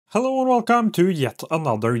Hello and welcome to yet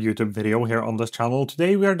another YouTube video here on this channel.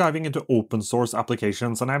 Today we are diving into open source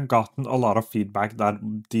applications, and I've gotten a lot of feedback that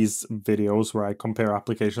these videos where I compare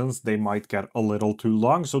applications, they might get a little too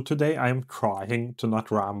long. So today I am trying to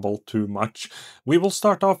not ramble too much. We will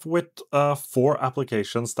start off with 4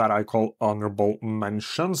 applications that I call honorable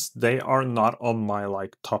mentions. They are not on my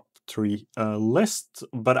top 3 list,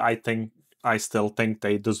 but I still think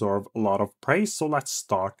they deserve a lot of praise. So let's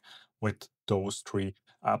start with those 3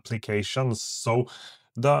 applications. So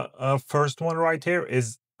the first one right here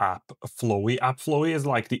is AppFlowy. AppFlowy is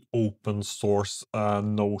like the open source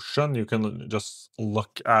Notion. You can just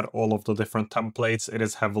look at all of the different templates. It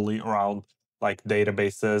is heavily around like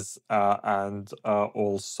databases and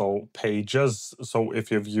also pages. So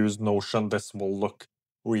if you've used Notion, this will look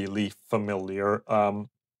really familiar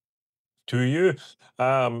to you.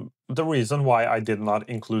 The reason why I did not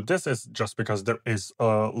include this is just because there is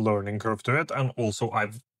a learning curve to it, and also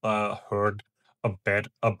I've heard a bit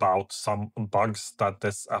about some bugs that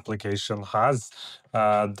this application has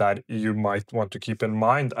that you might want to keep in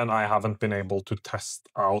mind, and I haven't been able to test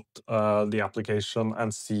out the application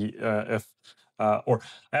and see if or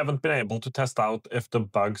I haven't been able to test out if the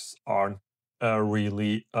bugs are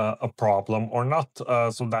really a problem or not.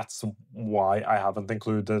 So that's why I haven't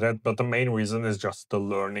included it. But the main reason is just the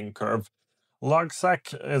learning curve.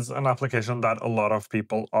 Logsec is an application that a lot of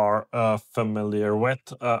people are familiar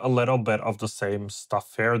with. A little bit of the same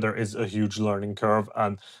stuff here. There is a huge learning curve,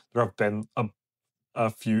 and there have been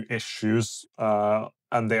a few issues,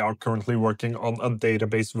 and they are currently working on a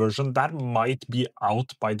database version that might be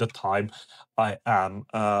out by the time I am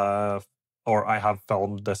or I have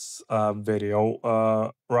filmed this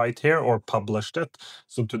video right here or published it.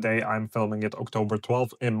 So today I'm filming it October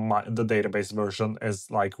 12th. The database version is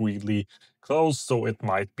like really close, so it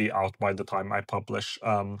might be out by the time I publish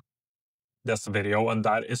this video, and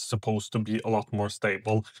that is supposed to be a lot more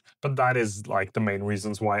stable. But that is like the main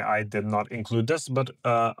reasons why I did not include this. But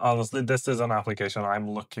honestly, this is an application I'm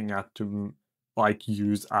looking at to like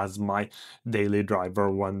use as my daily driver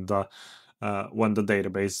when the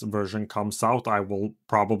database version comes out. I will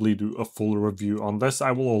probably do a full review on this. I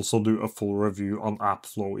will also do a full review on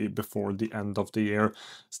AppFlowy before the end of the year.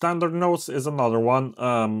 Standard Notes is another one.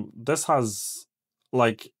 This has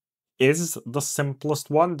like is the simplest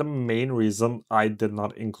one. The main reason I did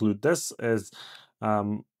not include this is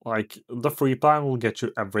like the free plan will get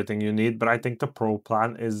you everything you need, but I think the pro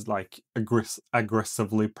plan is like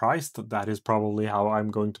aggressively priced. That is probably how I'm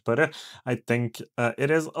going to put it. I think it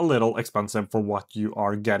is a little expensive for what you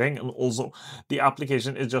are getting, and also the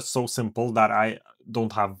application is just so simple that I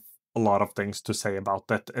don't have a lot of things to say about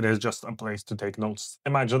it. It is just a place to take notes.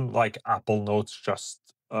 Imagine like Apple Notes,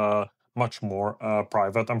 just much more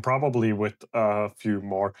private, and probably with a few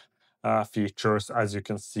more features, as you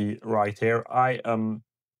can see right here.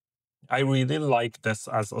 I really like this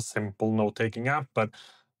as a simple note-taking app, but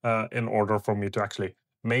in order for me to actually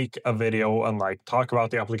make a video and like talk about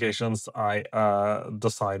the applications, I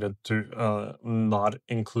decided to not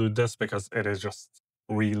include this because it is just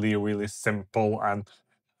really, really simple, and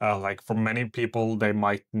like for many people, they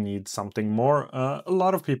might need something more. A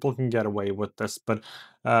lot of people can get away with this, but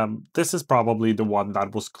this is probably the one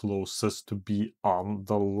that was closest to be on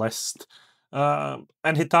the list.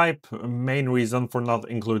 Anti-type, main reason for not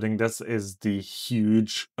including this is the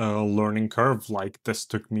huge learning curve. Like, this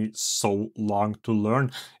took me so long to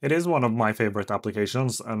learn. It is one of my favorite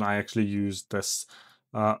applications, and I actually used this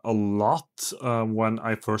a lot when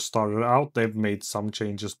I first started out. They've made some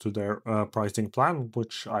changes to their pricing plan,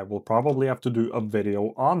 which I will probably have to do a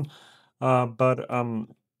video on. But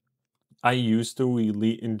I used to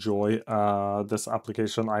really enjoy this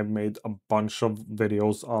application. I made a bunch of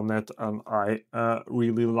videos on it, and I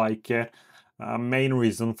really like it. Main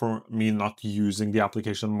reason for me not using the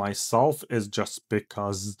application myself is just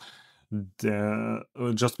because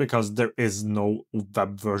there is no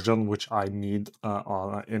web version, which I need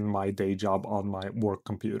in my day job on my work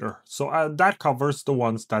computer. So that covers the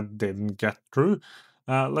ones that didn't get through.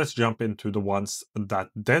 Let's jump into the ones that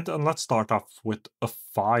did, and let's start off with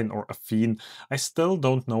Affine or Affine. I still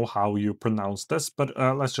don't know how you pronounce this, but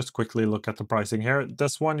let's just quickly look at the pricing here.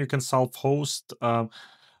 This one you can self-host,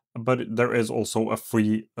 but there is also a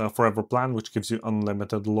free forever plan, which gives you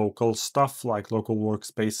unlimited local stuff like local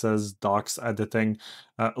workspaces, docs editing,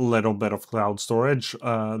 a little bit of cloud storage.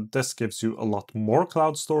 This gives you a lot more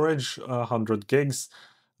cloud storage, 100 gigs,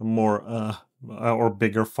 more or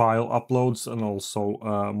bigger file uploads, and also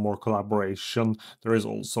more collaboration. There is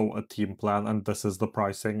also a team plan, and this is the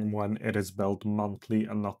pricing when it is billed monthly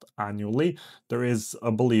and not annually. There is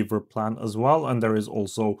a believer plan as well, and there is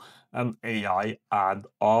also an AI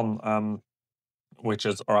add-on, which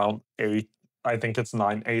is around I think it's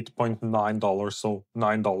 $8.9, so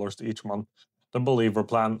 $9 each month. The believer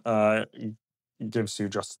plan gives you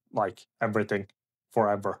just like everything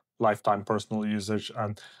forever, lifetime personal usage,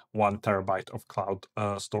 and 1 terabyte of cloud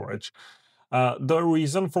storage. The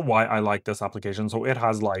reason for why I like this application, so it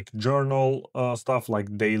has like journal stuff,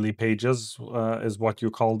 like daily pages is what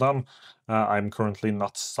you call them. I'm currently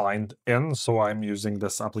not signed in, so I'm using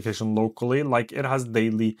this application locally. Like, it has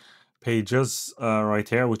daily pages right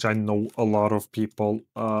here, which I know a lot of people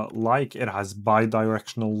like. It has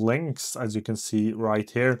bi-directional links, as you can see right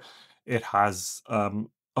here. It has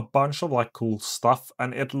a bunch of like cool stuff,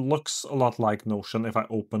 and it looks a lot like Notion. If I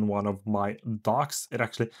open one of my docs, it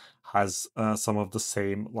actually has some of the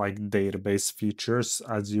same like database features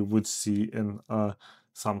as you would see in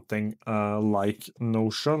something like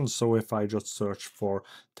Notion. So if I just search for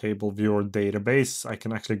table viewer database, I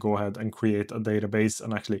can actually go ahead and create a database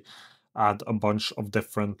and actually add a bunch of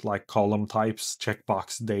different like column types: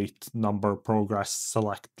 checkbox, date, number, progress,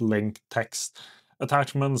 select, link, text,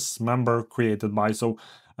 attachments, member, created by. So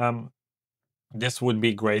um, this would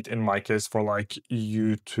be great in my case for like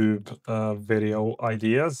YouTube video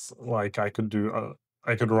ideas. Like, I could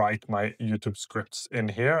write my YouTube scripts in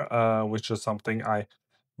here, which is something I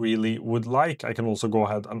really would like. I can also go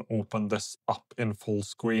ahead and open this up in full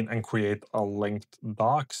screen and create a linked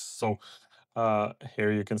docs. So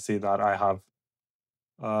here you can see that I have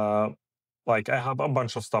uh, like, I have a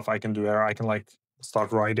bunch of stuff I can do here. I can like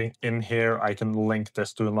start writing in here. I can link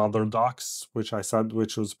this to another docs, which I said,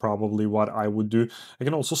 which was probably what I would do. I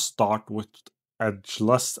can also start with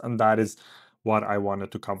edgeless, and that is what I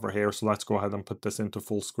wanted to cover here. So let's go ahead and put this into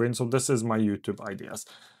full screen. So this is my YouTube ideas.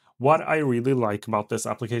 What I really like about this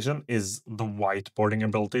application is the whiteboarding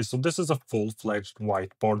ability. So this is a full-fledged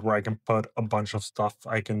whiteboard where I can put a bunch of stuff.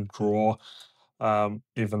 I can draw,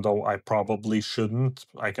 even though I probably shouldn't.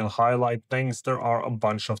 I can highlight things. There are a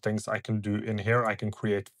bunch of things I can do in here. I can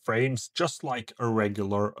create frames just like a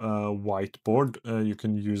regular whiteboard. You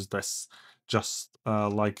can use this just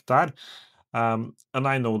like that. And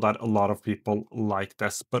I know that a lot of people like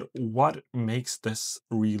this, but what makes this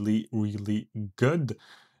really, really good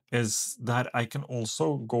is that I can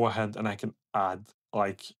also go ahead and I can add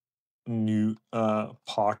like new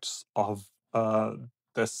parts of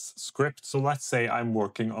this script. So let's say I'm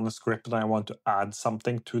working on a script and I want to add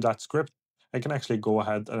something to that script. I can actually go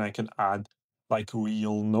ahead and I can add like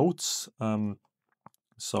real notes.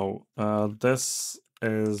 So this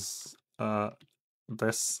is a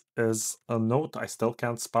note. I still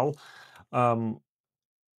can't spell. Um,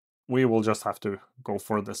 we will just have to go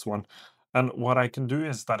for this one. And what I can do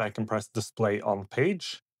is that I can press display on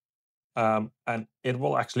page, and it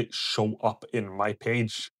will actually show up in my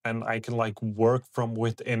page, and I can like work from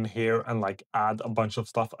within here and like add a bunch of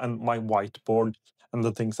stuff, and my whiteboard and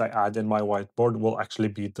the things I add in my whiteboard will actually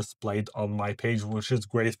be displayed on my page, which is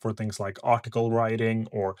great for things like article writing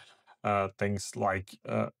or things like,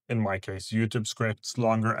 in my case, YouTube scripts,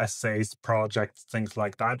 longer essays, projects, things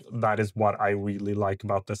like that. That is what I really like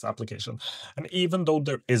about this application. And even though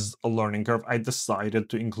there is a learning curve, I decided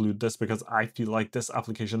to include this because I feel like this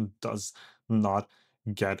application does not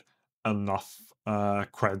get enough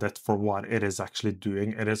credit for what it is actually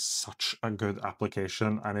doing. It is such a good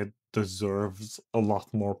application, and it deserves a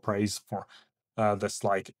lot more praise for this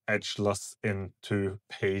like edgeless into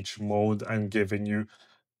page mode and giving you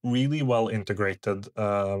really well integrated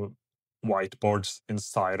whiteboards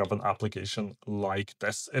inside of an application like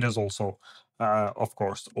this. It is also, of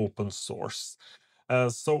course, open source.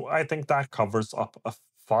 So I think that covers up a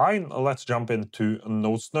fine. Let's jump into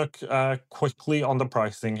Notesnook quickly on the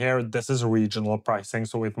pricing here. This is regional pricing,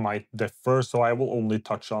 so it might differ. So I will only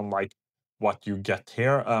touch on like what you get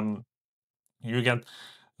here. You get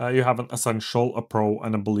you have an essential, a pro,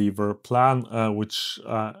 and a believer plan, which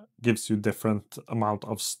gives you different amount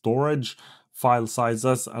of storage, file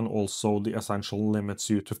sizes, and also the essential limits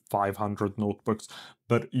you to 500 notebooks.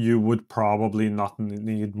 But you would probably not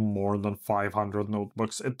need more than 500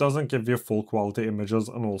 notebooks. It doesn't give you full quality images,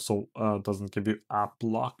 and also doesn't give you app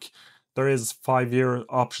lock. There is 5-year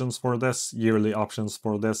options for this, yearly options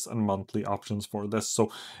for this, and monthly options for this.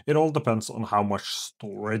 So it all depends on how much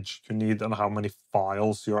storage you need and how many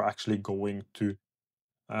files you're actually going to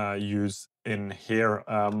use in here.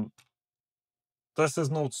 This is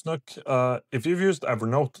Notesnook. If you've used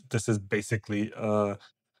Evernote, this is basically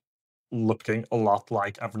looking a lot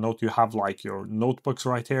like Evernote. You have like your notebooks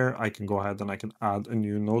right here. I can go ahead and I can add a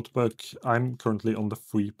new notebook. I'm currently on the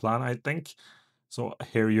free plan, I think. So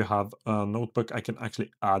here you have a notebook. I can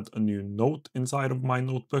actually add a new note inside of my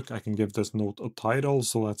notebook. I can give this note a title.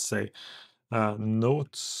 So let's say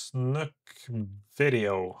Notesnook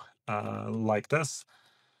video, like this.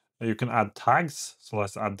 You can add tags. So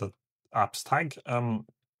let's add the apps tag.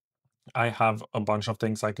 I have a bunch of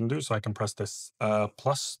things I can do. So I can press this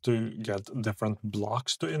plus to get different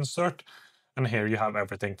blocks to insert. And here you have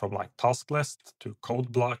everything from like task list to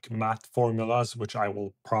code block, math formulas, which I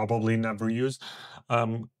will probably never use,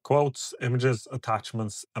 quotes, images,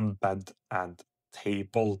 attachments, embed, and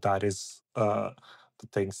table. That is the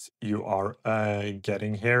things you are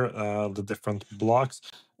getting here, the different blocks.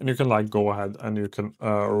 And you can like go ahead and you can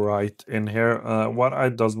write in here. What I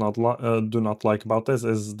do not like about this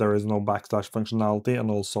is there is no backslash functionality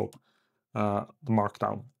and also the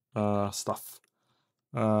markdown stuff.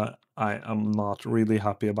 I am not really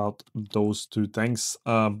happy about those two things,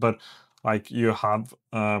 but like you have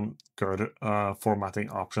good formatting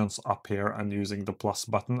options up here and using the plus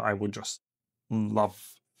button. I would just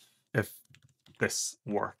love if this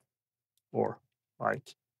worked or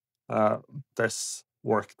like uh, this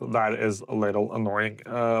worked. That is a little annoying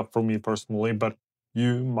for me personally, but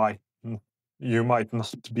you might you might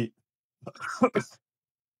not be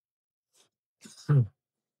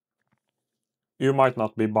you might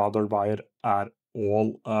not be bothered by it at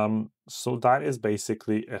all. So that is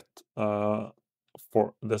basically it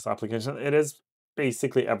for this application. It is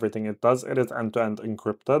basically everything it does. It is end-to-end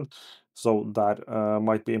encrypted, so that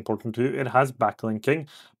might be important to you. It has backlinking,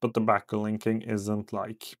 but the backlinking isn't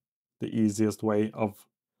like the easiest way of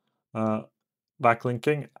uh,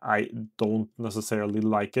 backlinking. I don't necessarily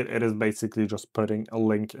like it. It is basically just putting a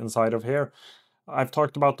link inside of here. I've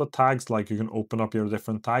talked about the tags, like you can open up your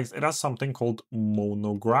different tags. It has something called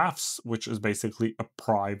monographs, which is basically a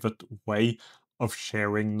private way of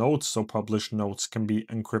sharing notes. So published notes can be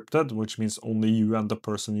encrypted, which means only you and the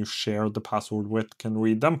person you share the password with can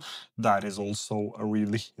read them. That is also a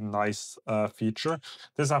really nice feature.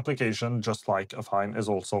 This application, just like Affine, is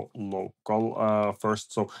also local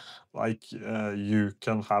first. So like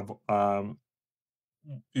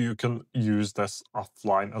you can use this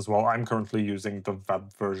offline as well. I'm currently using the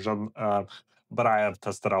web version, but I have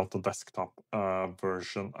tested out the desktop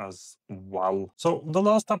version as well. So the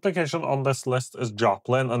last application on this list is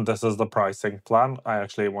Joplin, and this is the pricing plan. I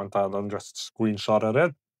actually went out and just screenshotted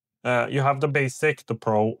it. You have the basic, the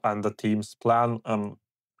pro, and the Teams plan.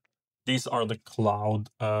 These are the cloud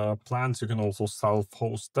plans. You can also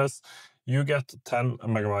self-host this. You get 10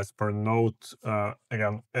 megabytes per note.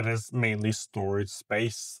 Again, it is mainly storage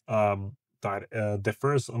space that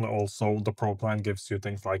differs. And also the Pro plan gives you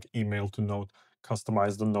things like email to note,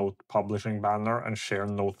 customize the note publishing banner, and share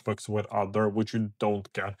notebooks with other, which you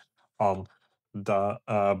don't get on the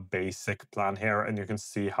basic plan here. And you can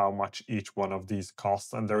see how much each one of these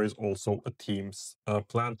costs. And there is also a Teams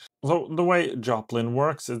plan. So the way Joplin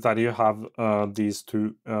works is that you have these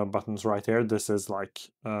two buttons right here. This is like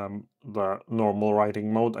the normal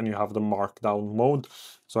writing mode, and you have the markdown mode.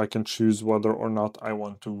 So I can choose whether or not I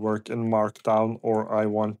want to work in markdown or I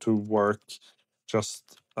want to work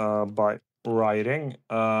just by writing.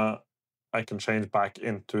 I can change back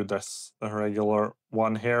into this regular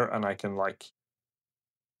one here, and I can like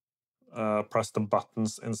press the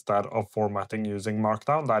buttons instead of formatting using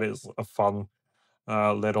markdown. That is a fun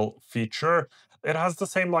little feature. It has the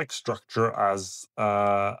same like structure as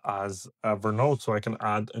Evernote, so I can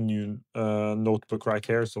add a new notebook right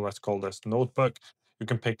here. So let's call this notebook. You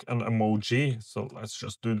can pick an emoji. So let's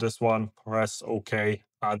just do this one. Press OK.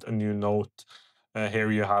 Add a new note.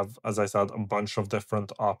 Here you have, as I said, a bunch of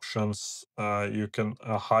different options. You can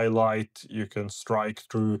highlight. You can strike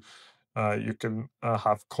through. You can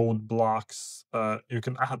have code blocks. You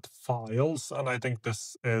can add files, and I think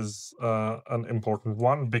this is an important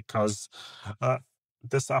one because uh,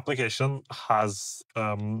 this application has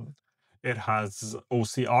it has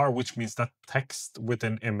OCR, which means that text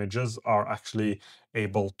within images are actually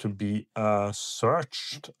able to be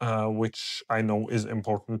searched, which I know is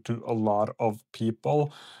important to a lot of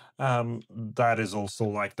people. That is also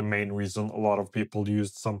like the main reason a lot of people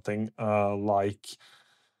used something like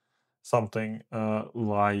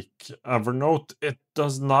Evernote. It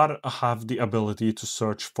does not have the ability to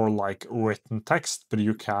search for like written text, but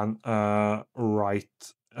you can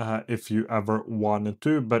write if you ever wanted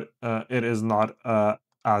to. But it is not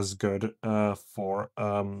as good for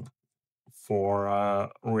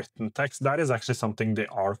written text. That is actually something they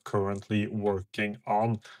are currently working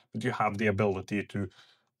on. But you have the ability to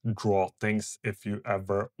draw things if you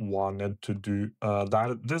ever wanted to do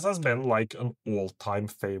that. This has been like an all-time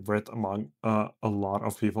favorite among a lot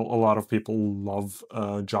of people. A lot of people love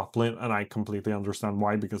Joplin, and I completely understand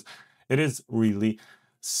why, because it is really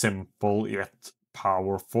simple yet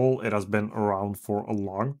powerful. It has been around for a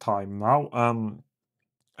long time now.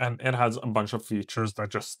 And it has a bunch of features that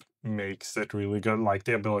just makes it really good, like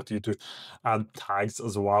the ability to add tags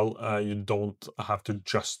as well. You don't have to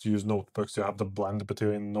just use notebooks, you have the blend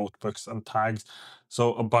between notebooks and tags.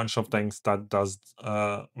 So a bunch of things that does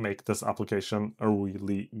make this application a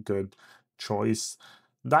really good choice.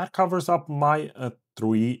 That covers up my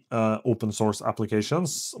three open source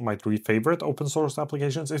applications, my three favorite open source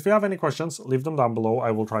applications. If you have any questions, leave them down below.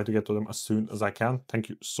 I will try to get to them as soon as I can. Thank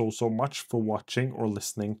you so much for watching or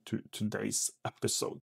listening to today's episode.